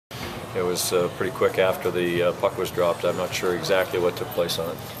It was pretty quick after the puck was dropped. I'm not sure exactly what took place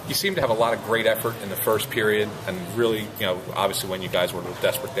on it. You seem to have a lot of great effort in the first period, and really, obviously when you guys were a little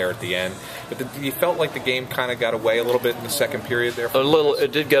desperate there at the end. But you felt like the game kind of got away a little bit in the second period there? A little.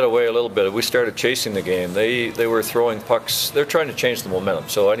 It did get away a little bit. We started chasing the game. They were throwing pucks. They're trying to change the momentum.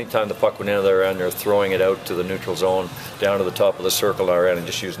 So anytime the puck went into their end, they're throwing it out to the neutral zone, down to the top of the circle on our end, and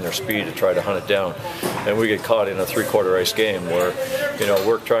just using their speed to try to hunt it down. And we get caught in a three-quarter ice game where,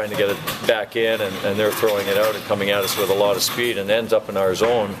 we're trying to get it back in, and they're throwing it out and coming at us with a lot of speed, and ends up in our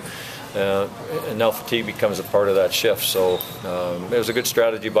zone. And now fatigue becomes a part of that shift. So it was a good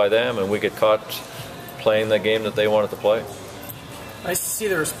strategy by them, and we get caught playing the game that they wanted to play. Nice to see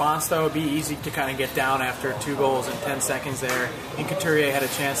the response, though. It'd be easy to kind of get down after 2 goals in 10 seconds there. And Couturier had a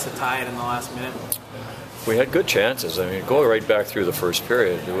chance to tie it in the last minute. We had good chances. I mean, go right back through the first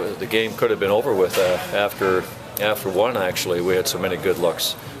period. The game could have been over with after one, actually. We had so many good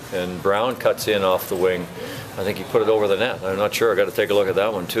looks. And Brown cuts in off the wing. I think he put it over the net. I'm not sure. I got to take a look at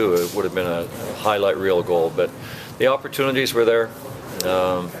that one, too. It would have been a highlight reel goal. But the opportunities were there.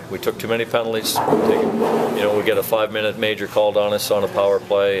 We took too many penalties. We get a 5-minute major called on us on a power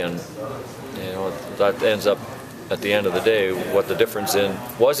play, and that ends up at the end of the day what the difference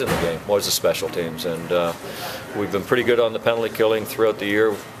was in the game was the special teams, and we've been pretty good on the penalty killing throughout the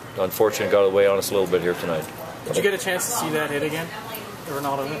year. Unfortunately, got away on us a little bit here tonight. Did you get a chance to see that hit again, the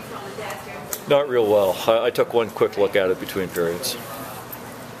Ronaldo hit? Not real well. I took one quick look at it between periods.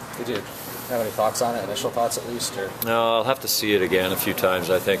 Did you have any thoughts on it? Initial thoughts, at least? Or? No, I'll have to see it again a few times.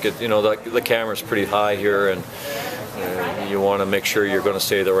 I think the camera's pretty high here, and you want to make sure you're going to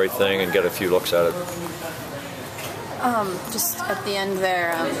say the right thing and get a few looks at it. Just at the end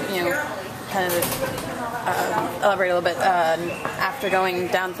there, kind of elaborate a little bit. After going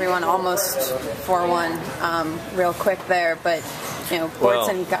down 3-1, almost 4-1, real quick there, but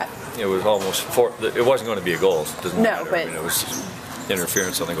Bortson got. It was almost it wasn't going to be a goal. It doesn't matter. But it was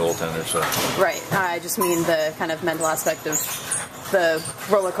interference on the goaltender. So. Right. I just mean the kind of mental aspect of the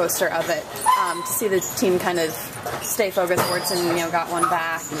roller coaster of it. To see the team kind of stay focused, Bortson, got one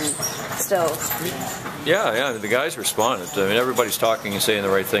back and still. Yeah, the guys responded. I mean, everybody's talking and saying the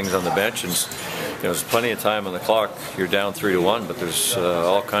right things on the bench, and there's plenty of time on the clock. You're down 3-1, but there's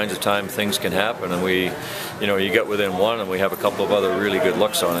all kinds of time things can happen, and you get within one, and we have a couple of other really good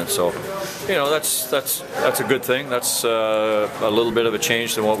looks on it. So, that's a good thing. That's a little bit of a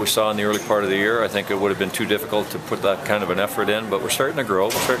change than what we saw in the early part of the year. I think it would have been too difficult to put that kind of an effort in, but we're starting to grow.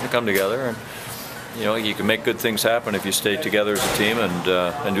 We're starting to come together, and you can make good things happen if you stay together as a team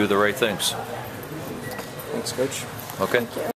and do the right things. Thanks, Coach. Okay.